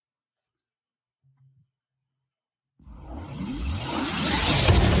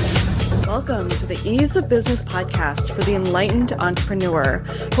Welcome to the Ease of Business podcast for the enlightened entrepreneur,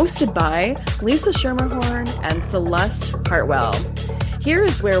 hosted by Lisa Schermerhorn and Celeste Hartwell. Here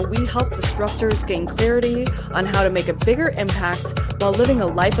is where we help disruptors gain clarity on how to make a bigger impact while living a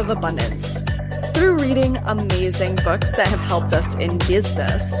life of abundance through reading amazing books that have helped us in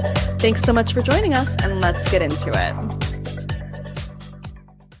business. Thanks so much for joining us, and let's get into it.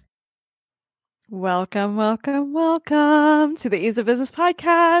 Welcome to the Ease of Business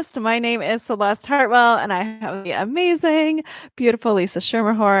podcast. My name is Celeste Hartwell, and I have the amazing, beautiful Lisa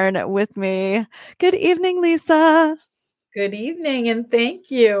Schermerhorn with me. Good evening, Lisa. Good evening, and thank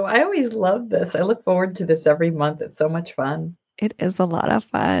you. I always love this. I look forward to this every month. It's so much fun. It is a lot of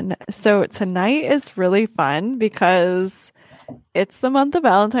fun. So tonight is really fun because it's the month of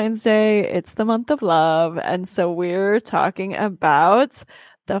Valentine's Day. It's the month of love. And so we're talking about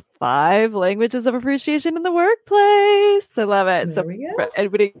the 5 languages of appreciation in the workplace. I love it. So for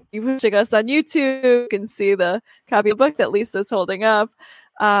anybody watching us on YouTube, you can see the copy of the book that Lisa's holding up.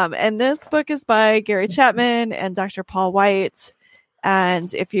 And this book is by Gary Chapman and Dr. Paul White.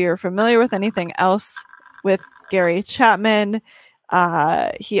 And if you're familiar with anything else with Gary Chapman,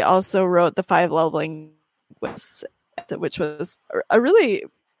 he also wrote The 5 Love Languages, which was a really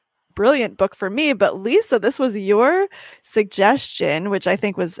brilliant book for me. But Lisa, this was your suggestion, which I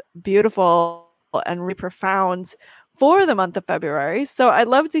think was beautiful and really profound for the month of February. So I'd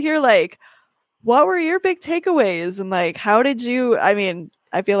love to hear, what were your big takeaways, and how did you, I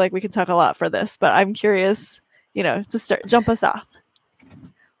feel like we can talk a lot for this, but I'm curious, to jump us off.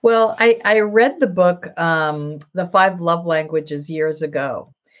 Well, I read the book, The 5 Love Languages, years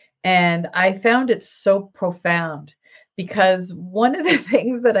ago, and I found it so profound. Because one of the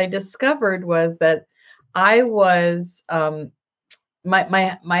things that I discovered was that I was,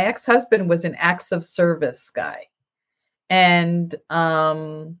 my ex-husband was an acts of service guy. And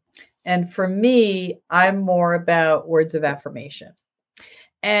for me, I'm more about words of affirmation.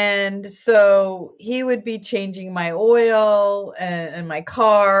 And so he would be changing my oil and my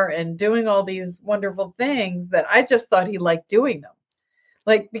car and doing all these wonderful things that I just thought he liked doing them.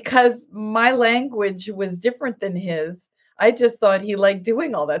 Because my language was different than his, I just thought he liked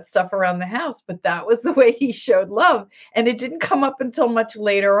doing all that stuff around the house, but that was the way he showed love. And it didn't come up until much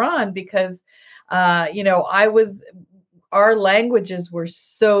later on because, our languages were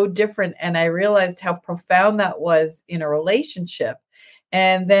so different. And I realized how profound that was in a relationship.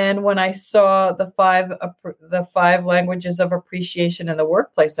 And then when I saw the 5 languages of appreciation in the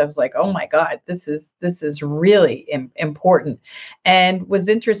workplace, I was like, oh my God, this is really important. And what's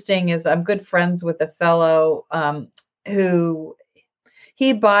interesting is I'm good friends with a fellow who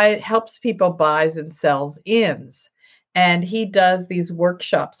helps people buys and sells inns. And he does these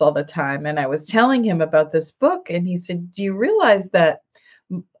workshops all the time. And I was telling him about this book, and he said, do you realize that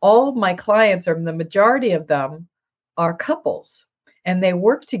all of my clients, or the majority of them, are couples? And they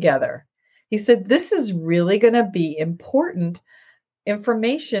work together. He said, this is really going to be important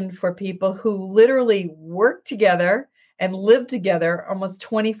information for people who literally work together and live together almost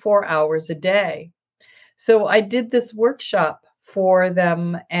 24 hours a day. So I did this workshop for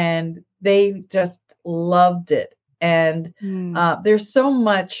them, and they just loved it. And there's so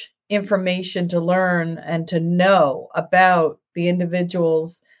much information to learn and to know about the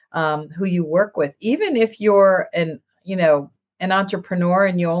individuals who you work with. Even if you're an entrepreneur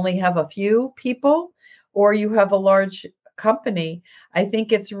and you only have a few people, or you have a large company, I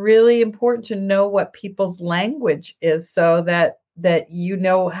think it's really important to know what people's language is so that you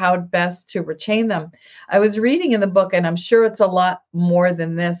know how best to retain them. I was reading in the book, and I'm sure it's a lot more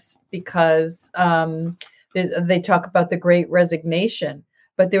than this because they talk about the Great Resignation,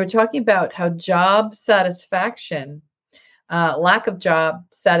 but they were talking about how job satisfaction, lack of job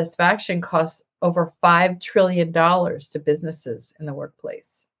satisfaction costs over $5 trillion to businesses in the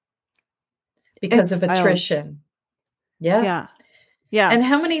workplace because of attrition. Yeah. And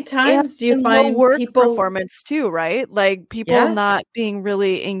how many times do you find work people performance too, right? People not being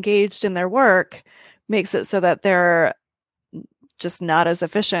really engaged in their work makes it so that they're just not as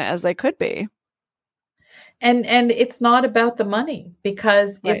efficient as they could be. And it's not about the money,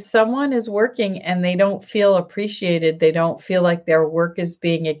 because if someone is working and they don't feel appreciated, they don't feel like their work is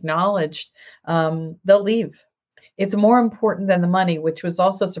being acknowledged, they'll leave. It's more important than the money, which was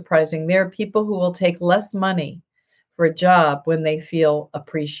also surprising. There are people who will take less money for a job when they feel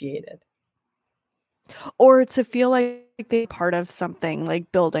appreciated. Or to feel like they're part of something,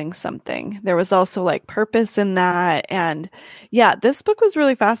 like building something. There was also purpose in that. And yeah, this book was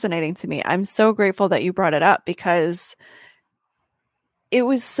really fascinating to me. I'm so grateful that you brought it up, because it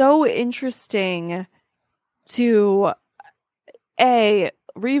was so interesting to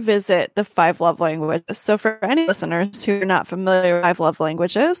revisit the 5 love languages. So for any listeners who are not familiar with 5 love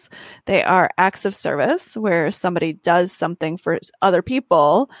languages, they are acts of service where somebody does something for other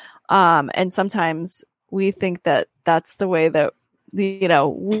people. And sometimes we think that that's the way that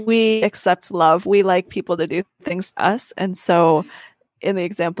we accept love. We like people to do things to us. And so in the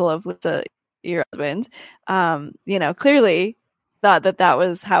example of Lisa, your husband, clearly thought that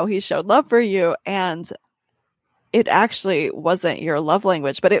was how he showed love for you. And it actually wasn't your love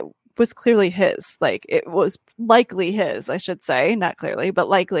language, but it was clearly his. Like, it was likely his, I should say, not clearly, but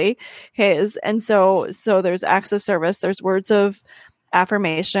likely his. And so there's acts of service, there's words of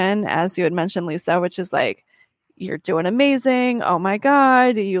affirmation, as you had mentioned, Lisa, which is like, you're doing amazing. Oh my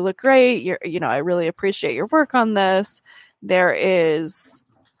God, you look great. I really appreciate your work on this. There is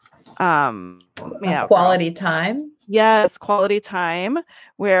quality time. Yes, quality time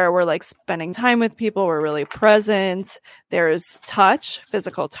where we're like spending time with people. We're really present. There's touch,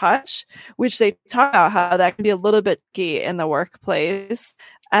 physical touch, which they talk about how that can be a little bit key in the workplace.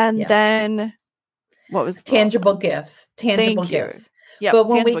 And then what was tangible gifts? Tangible gifts. Yeah. But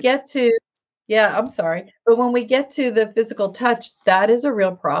when we get to But when we get to the physical touch, that is a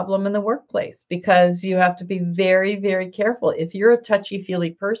real problem in the workplace because you have to be very, very careful. If you're a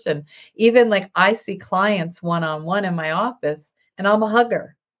touchy-feely person, even like I see clients one-on-one in my office and I'm a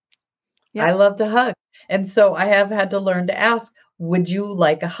hugger. Yep. I love to hug. And so I have had to learn to ask, would you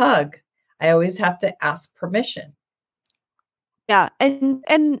like a hug? I always have to ask permission. Yeah.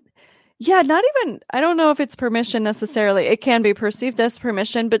 And yeah, not even, I don't know if it's permission necessarily. It can be perceived as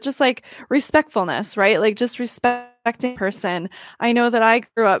permission, but just like respectfulness, right? Like just respecting person. I know that I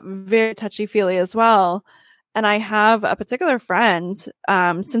grew up very touchy-feely as well. And I have a particular friend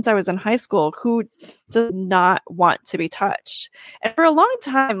since I was in high school who does not want to be touched. And for a long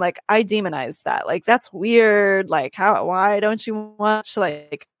time, like I demonized that. Like, that's weird. Like, why don't you want to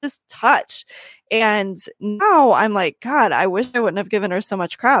like just touch? And now I'm like, God, I wish I wouldn't have given her so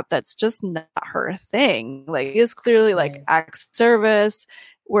much crap. That's just not her thing. Like, it is clearly like acts of service,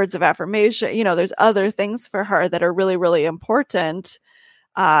 words of affirmation. There's other things for her that are really, really important.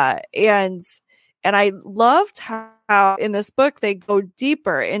 And I loved how in this book they go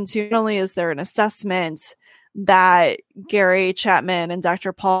deeper into not only is there an assessment that Gary Chapman and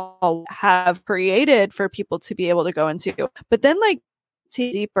Dr. Paul have created for people to be able to go into, but then like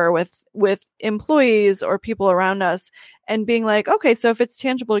deeper with employees or people around us and being like, okay, so if it's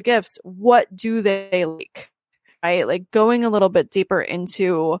tangible gifts, what do they like? Right? Like going a little bit deeper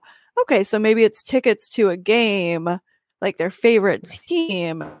into, okay, so maybe it's tickets to a game, like their favorite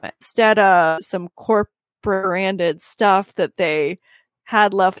team, instead of some corporate branded stuff that they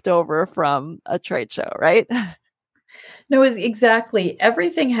had left over from a trade show, right? No, exactly.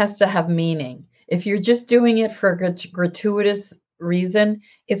 Everything has to have meaning. If you're just doing it for a gratuitous reason,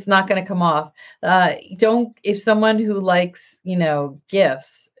 it's not going to come off. If someone who likes,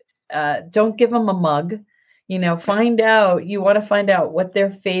 gifts, don't give them a mug. You want to find out what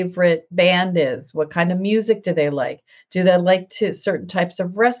their favorite band is. What kind of music do they like? Do they like certain types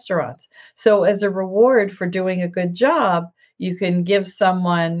of restaurants? So as a reward for doing a good job, you can give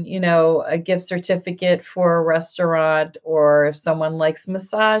someone, a gift certificate for a restaurant, or if someone likes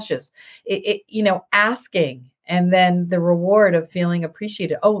massages, asking, and then the reward of feeling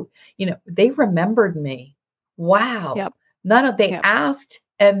appreciated. Oh, they remembered me. Wow. Yep. They asked,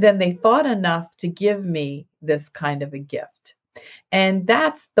 and then they thought enough to give me this kind of a gift. And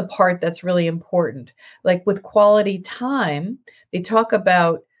that's the part that's really important. Like with quality time, they talk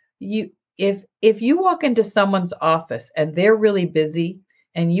about if you walk into someone's office and they're really busy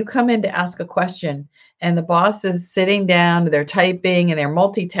and you come in to ask a question and the boss is sitting down, they're typing and they're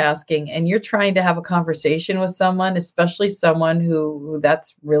multitasking, and you're trying to have a conversation with someone, especially someone who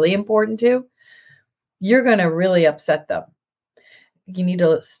that's really important to, you're going to really upset them. You need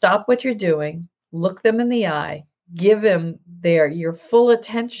to stop what you're doing, look them in the eye, give them your full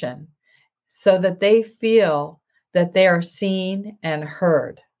attention so that they feel that they are seen and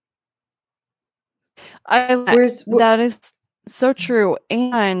heard. That is so true.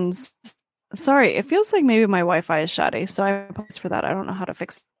 And sorry, it feels like maybe my Wi-Fi is shoddy, so I apologize for that. I don't know how to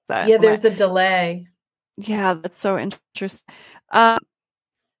fix that. Yeah, there's a delay. Yeah, that's so interesting.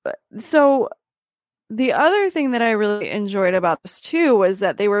 So the other thing that I really enjoyed about this too was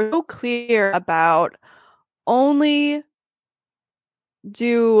that they were so clear about only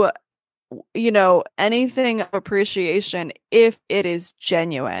do anything of appreciation if it is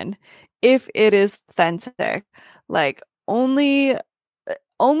genuine, if it is authentic. Like only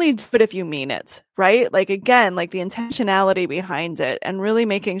do it if you mean it, right? Like again, like the intentionality behind it, and really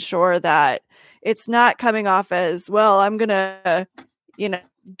making sure that it's not coming off as, well, I'm gonna you know,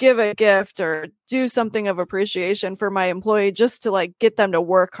 give a gift or do something of appreciation for my employee just to like get them to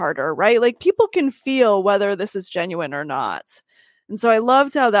work harder, right? Like people can feel whether this is genuine or not. And so I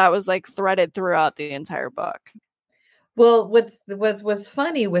loved how that was like threaded throughout the entire book. Well, what's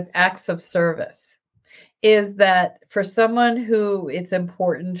funny with acts of service is that for someone who it's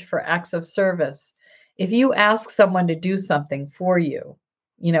important for acts of service, if you ask someone to do something for you,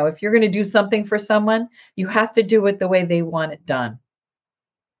 if you're going to do something for someone, you have to do it the way they want it done.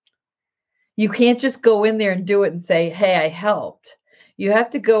 You can't just go in there and do it and say, "Hey, I helped." You have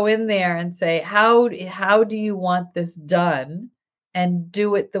to go in there and say, "How do you want this done?" and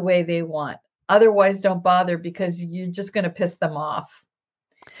do it the way they want. Otherwise, don't bother because you're just going to piss them off.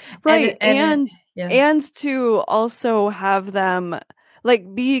 Right. Yeah. And to also have them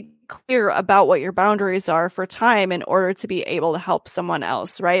like be clear about what your boundaries are for time in order to be able to help someone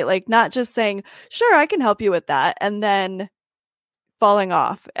else, right? Like not just saying, "Sure, I can help you with that," and then falling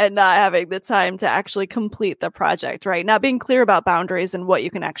off and not having the time to actually complete the project, right? Not being clear about boundaries and what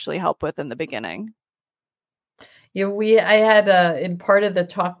you can actually help with in the beginning. Yeah, I had in part of the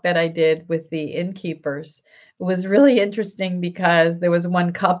talk that I did with the innkeepers, it was really interesting because there was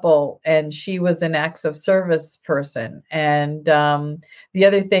one couple and she was an acts of service person. And the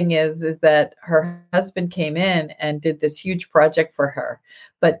other thing is that her husband came in and did this huge project for her,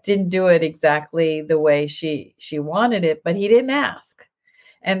 but didn't do it exactly the way she wanted it, but he didn't ask.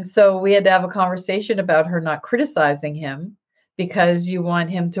 And so we had to have a conversation about her not criticizing him because you want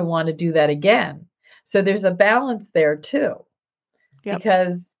him to want to do that again. So there's a balance there too, Yep.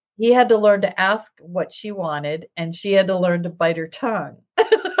 because he had to learn to ask what she wanted and she had to learn to bite her tongue.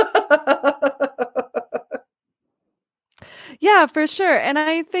 Yeah, for sure. And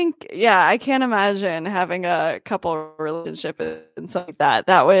I think, yeah, I can't imagine having a couple relationship and something like that.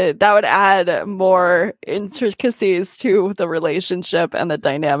 That would add more intricacies to the relationship and the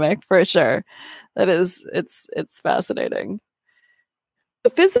dynamic for sure. It's fascinating. The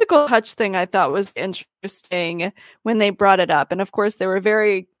physical touch thing I thought was interesting when they brought it up. And of course, they were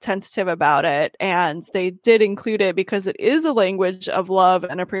very tentative about it. And they did include it because it is a language of love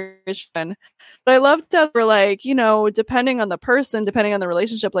and appreciation. But I loved that they're like, depending on the person, depending on the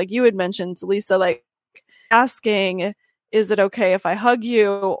relationship, like you had mentioned, Lisa, like asking, "Is it okay if I hug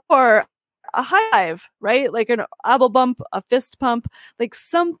you?" Or a high five, right? Like an elbow bump, a fist pump, like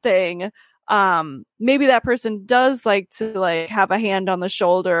something. Maybe that person does like to like have a hand on the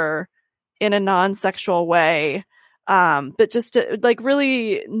shoulder in a non-sexual way, but just to, like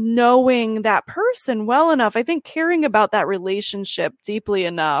really knowing that person well enough, I think caring about that relationship deeply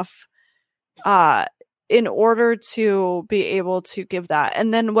enough in order to be able to give that.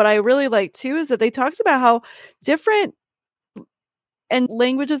 And then what I really like too is that they talked about how different and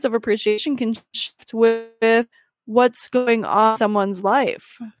languages of appreciation can shift with what's going on in someone's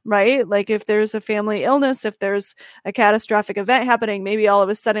life, right? Like if there's a family illness, if there's a catastrophic event happening, maybe all of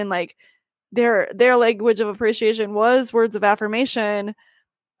a sudden like their language of appreciation was words of affirmation,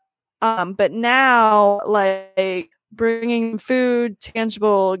 but now like bringing food,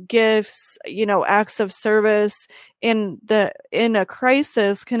 tangible gifts, acts of service in a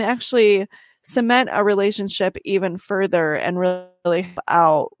crisis can actually cement a relationship even further and really help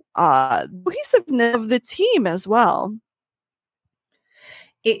out cohesiveness of the team as well.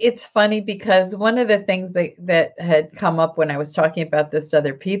 It's funny because one of the things that had come up when I was talking about this to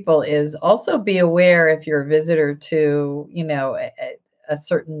other people is also be aware if you're a visitor to, a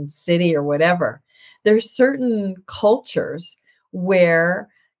certain city or whatever. There's certain cultures where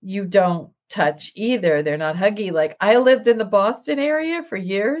you don't touch either. They're not huggy. Like I lived in the Boston area for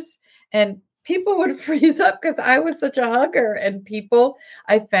years and people would freeze up because I was such a hugger. And people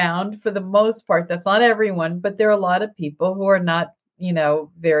I found for the most part, that's not everyone, but there are a lot of people who are not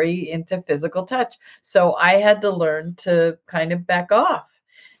very into physical touch. So I had to learn to kind of back off.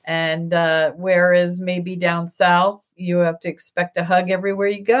 And whereas maybe down south, you have to expect a hug everywhere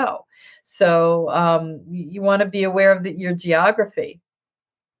you go. So you want to be aware of your geography.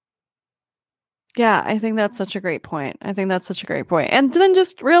 Yeah, I think that's such a great point. And then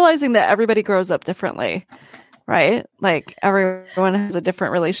just realizing that everybody grows up differently, right? Like everyone has a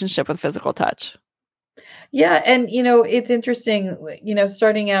different relationship with physical touch. Yeah. And, it's interesting,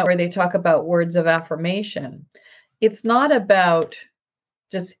 starting out where they talk about words of affirmation, it's not about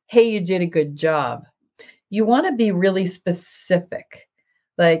just, "Hey, you did a good job." You want to be really specific.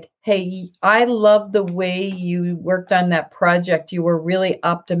 Like, "Hey, I love the way you worked on that project. You were really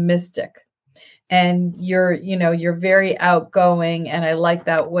optimistic and you're very outgoing. And I like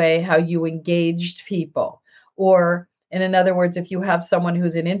that way how you engaged people." Or in other words, if you have someone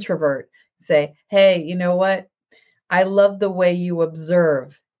who's an introvert, say, "Hey, you know what? I love the way you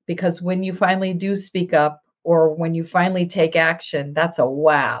observe, because when you finally do speak up or when you finally take action, that's a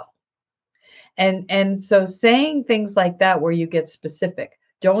wow. And so saying things like that where you get specific.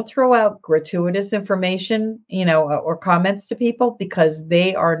 Don't throw out gratuitous information, or comments to people, because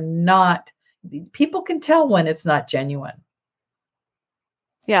they are not, people can tell when it's not genuine.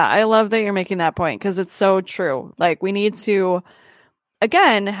 Yeah, I love that you're making that point because it's so true. Like, we need to,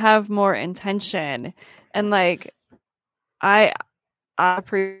 again, have more intention. And like, I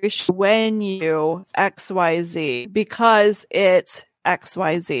appreciate when you XYZ because it's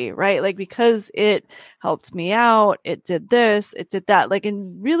XYZ, right? Like, because it helped me out, it did this, it did that. Like,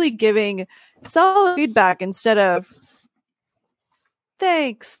 and really giving solid feedback instead of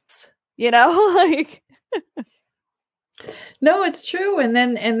thanks, like. No, it's true. And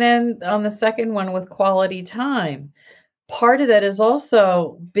then on the second one with quality time, part of that is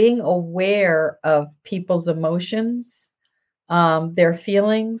also being aware of people's emotions, their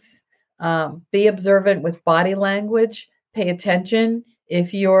feelings. Be observant with body language. Pay attention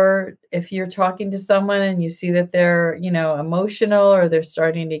if you're talking to someone and you see that they're emotional or they're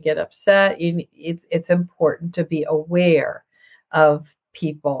starting to get upset. It's important to be aware of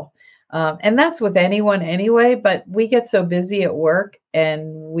people. And that's with anyone anyway, but we get so busy at work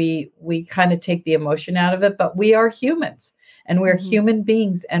and we kind of take the emotion out of it, but we are humans and we're human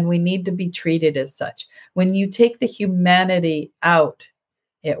beings and we need to be treated as such. When you take the humanity out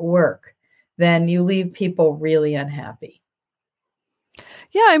at work, then you leave people really unhappy.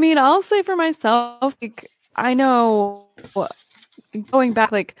 Yeah, I mean, I'll say for myself, like, I know going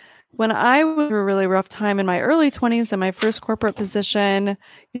back, like when I was through a really rough time in my early 20s in my first corporate position,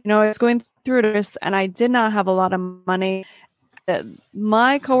 I was going through this and I did not have a lot of money.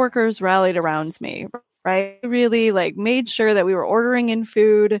 My coworkers rallied around me, right? Really like made sure that we were ordering in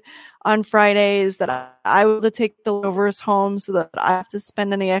food on Fridays, that I would take the leftovers home so that I have to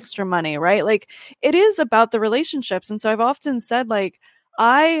spend any extra money, right? Like, it is about the relationships. And so I've often said, like,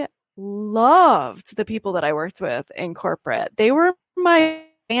 I loved the people that I worked with in corporate. They were my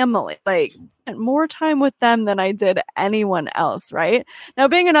family, like, more time with them than I did anyone else, right? Now,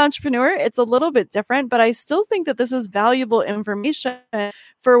 being an entrepreneur, it's a little bit different, but I still think that this is valuable information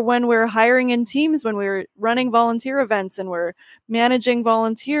for when we're hiring in teams, when we're running volunteer events and we're managing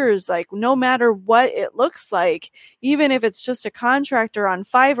volunteers. Like, no matter what it looks like, even if it's just a contractor on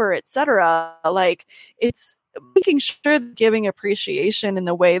Fiverr, etc., like, it's making sure that giving appreciation in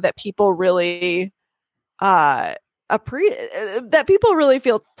the way that people really that people really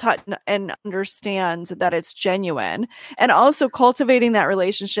feel touched and understand that it's genuine, and also cultivating that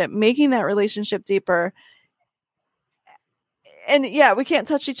relationship, making that relationship deeper. And yeah, we can't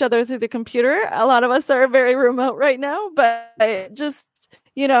touch each other through the computer. A lot of us are very remote right now, but just,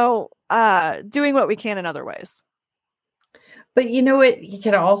 doing what we can in other ways. But it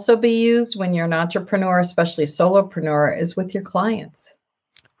can also be used when you're an entrepreneur, especially solopreneur, is with your clients.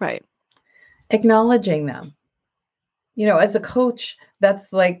 Right. Acknowledging them. As a coach,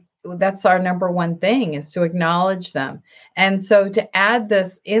 that's our number one thing, is to acknowledge them. And so to add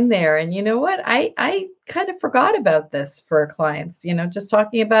this in there, and you know what, I kind of forgot about this for clients, just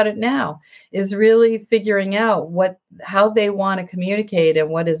talking about it now is really figuring out how they want to communicate and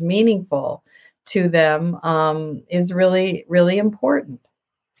what is meaningful to them, is really, really important.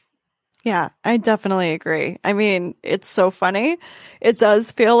 Yeah, I definitely agree. I mean, it's so funny. It does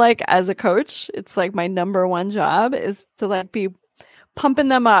feel like, as a coach, it's like my number one job is to be pumping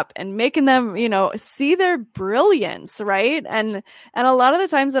them up and making them, see their brilliance, right? And a lot of the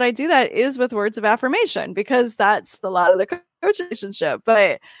times that I do that is with words of affirmation, because that's a lot of the coach relationship.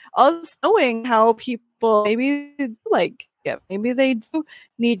 But also knowing how people maybe maybe they do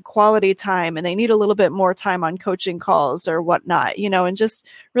need quality time and they need a little bit more time on coaching calls or whatnot, and just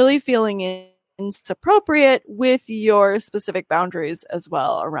really feeling it's appropriate with your specific boundaries as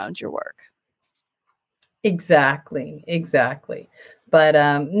well around your work. Exactly. But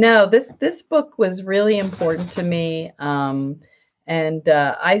no, this book was really important to me. And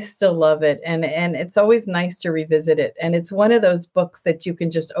I still love it. And it's always nice to revisit it. And it's one of those books that you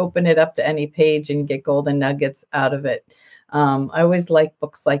can just open it up to any page and get golden nuggets out of it. I always like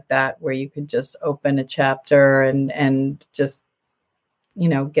books like that, where you could just open a chapter and just,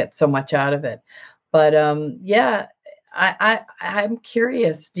 get so much out of it. But yeah, I'm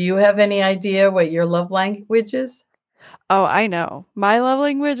curious. Do you have any idea what your love language is? Oh, I know. My love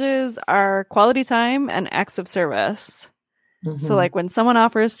languages are quality time and acts of service. So like when someone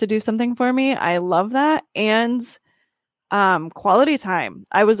offers to do something for me, I love that. And quality time.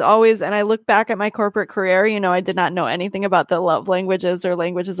 I was always, and I look back at my corporate career, I did not know anything about the love languages or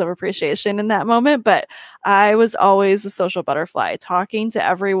languages of appreciation in that moment, but I was always a social butterfly, talking to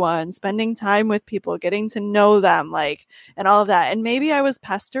everyone, spending time with people, getting to know them, and all of that. And maybe I was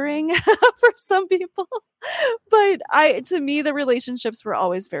pestering for some people, but to me, the relationships were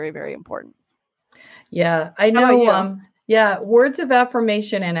always very, very important. Yeah, I know. Yeah, words of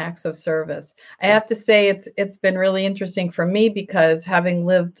affirmation and acts of service. I have to say it's been really interesting for me because having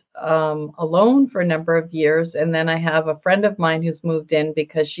lived alone for a number of years, and then I have a friend of mine who's moved in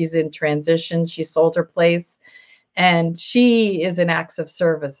because she's in transition. She sold her place, and she is an acts of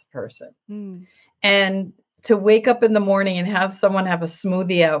service person. And to wake up in the morning and have someone have a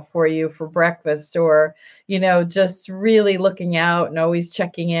smoothie out for you for breakfast, or just really looking out and always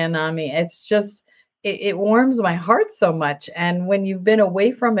checking in on me, it's just it warms my heart so much. And when you've been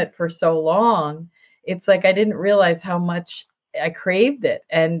away from it for so long, it's like I didn't realize how much I craved it,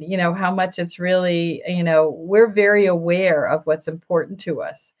 and how much it's really, we're very aware of what's important to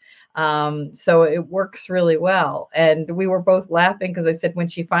us. So it works really well. And we were both laughing because I said when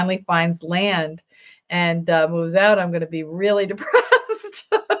she finally finds land and moves out, I'm going to be really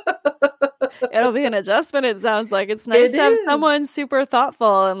depressed. It'll be an adjustment. It sounds like it's nice to have someone super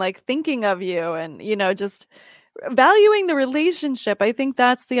thoughtful and thinking of you, and just valuing the relationship. I think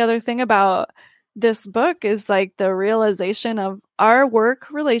that's the other thing about this book is the realization of our work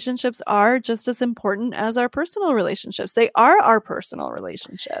relationships are just as important as our personal relationships. They are our personal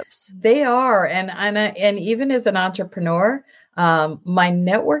relationships. They are. And even as an entrepreneur, my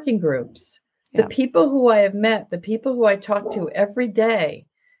networking groups, the people who I have met, the people who I talk to every day,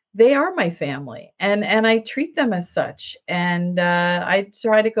 they are my family, and I treat them as such. And I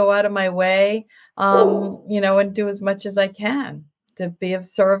try to go out of my way, and do as much as I can to be of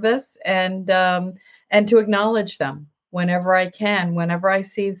service, and to acknowledge them whenever I can, whenever I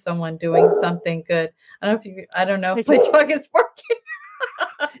see someone doing something good. I don't know if my dog is barking.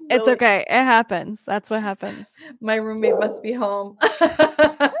 It's okay. It happens. That's what happens. My roommate must be home.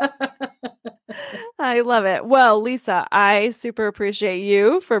 I love it. Well, Lisa, I super appreciate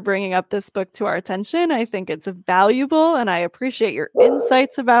you for bringing up this book to our attention. I think it's valuable, and I appreciate your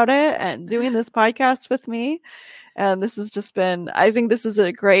insights about it and doing this podcast with me. And this has just been, I think this is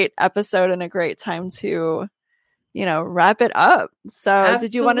a great episode and a great time to, wrap it up. So Absolutely.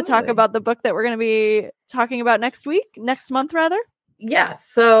 Did you want to talk about the book that we're going to be talking about next month rather? Yes.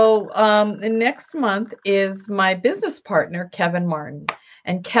 So next month is my business partner, Kevin Martin.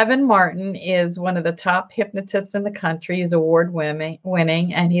 And Kevin Martin is one of the top hypnotists in the country. He's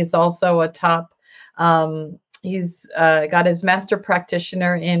award-winning, and he's also a top, he's got his master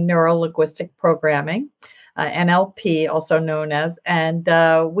practitioner in neuro-linguistic programming, NLP, also known as, and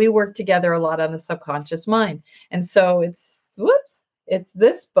we work together a lot on the subconscious mind. And so it's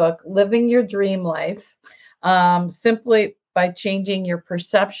this book, Living Your Dream Life, simply by changing your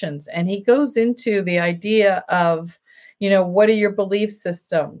perceptions. And he goes into the idea of, what are your belief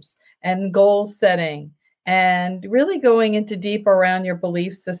systems and goal setting, and really going into deep around your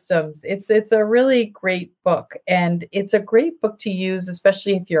belief systems. It's a really great book, and it's a great book to use,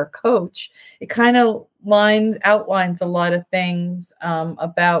 especially if you're a coach. It kind of outlines a lot of things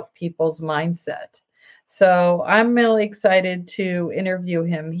about people's mindset. So I'm really excited to interview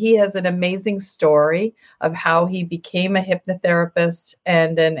him. He has an amazing story of how he became a hypnotherapist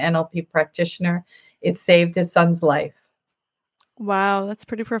and an NLP practitioner. It saved his son's life. Wow, that's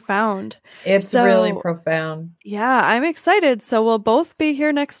pretty profound. It's really profound. Yeah, I'm excited. So we'll both be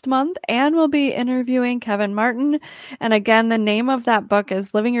here next month, and we'll be interviewing Kevin Martin. And again, the name of that book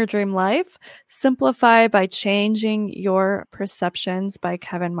is Living Your Dream Life, Simplify by Changing Your Perceptions by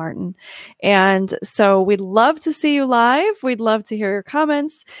Kevin Martin. And so we'd love to see you live. We'd love to hear your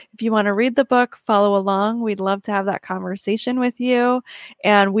comments. If you want to read the book, follow along. We'd love to have that conversation with you.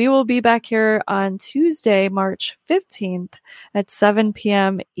 And we will be back here on Tuesday, March 15th at 7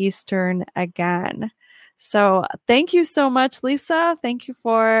 p.m. Eastern again. So thank you so much, Lisa. Thank you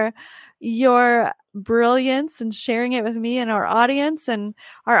for your brilliance and sharing it with me and our audience. And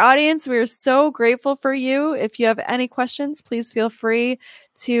our audience, we are so grateful for you. If you have any questions, please feel free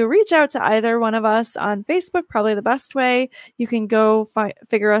to reach out to either one of us on Facebook, probably the best way. You can go find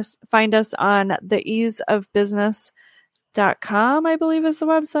us on theeaseofbusiness.com, I believe is the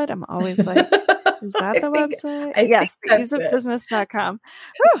website. I'm always like, is that the website? Yes, theeaseofbusiness.com.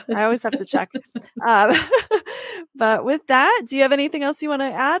 I always have to check. But with that, do you have anything else you want to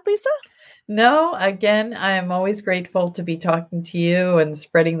add, Lisa? No, again, I am always grateful to be talking to you and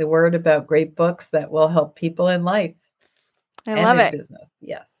spreading the word about great books that will help people in life. I and love in it. business.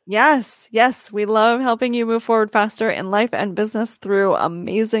 Yes. Yes, yes. We love helping you move forward faster in life and business through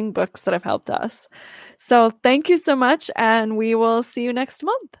amazing books that have helped us. So thank you so much, and we will see you next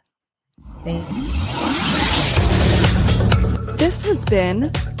month. Thank you. This has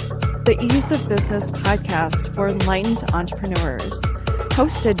been the Ease of Business podcast for enlightened entrepreneurs,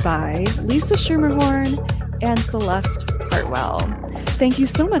 hosted by Lisa Schermerhorn and Celeste Hartwell. Thank you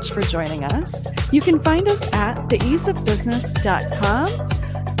so much for joining us. You can find us at theeaseofbusiness.com,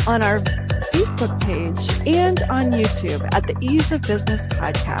 on our Facebook page, and on YouTube at the Ease of Business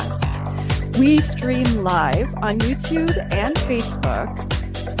podcast. We stream live on YouTube and Facebook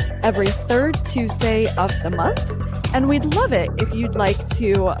every third Tuesday of the month, and we'd love it if you'd like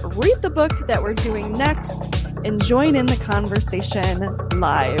to read the book that we're doing next and join in the conversation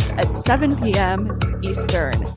live at 7 p.m. Eastern.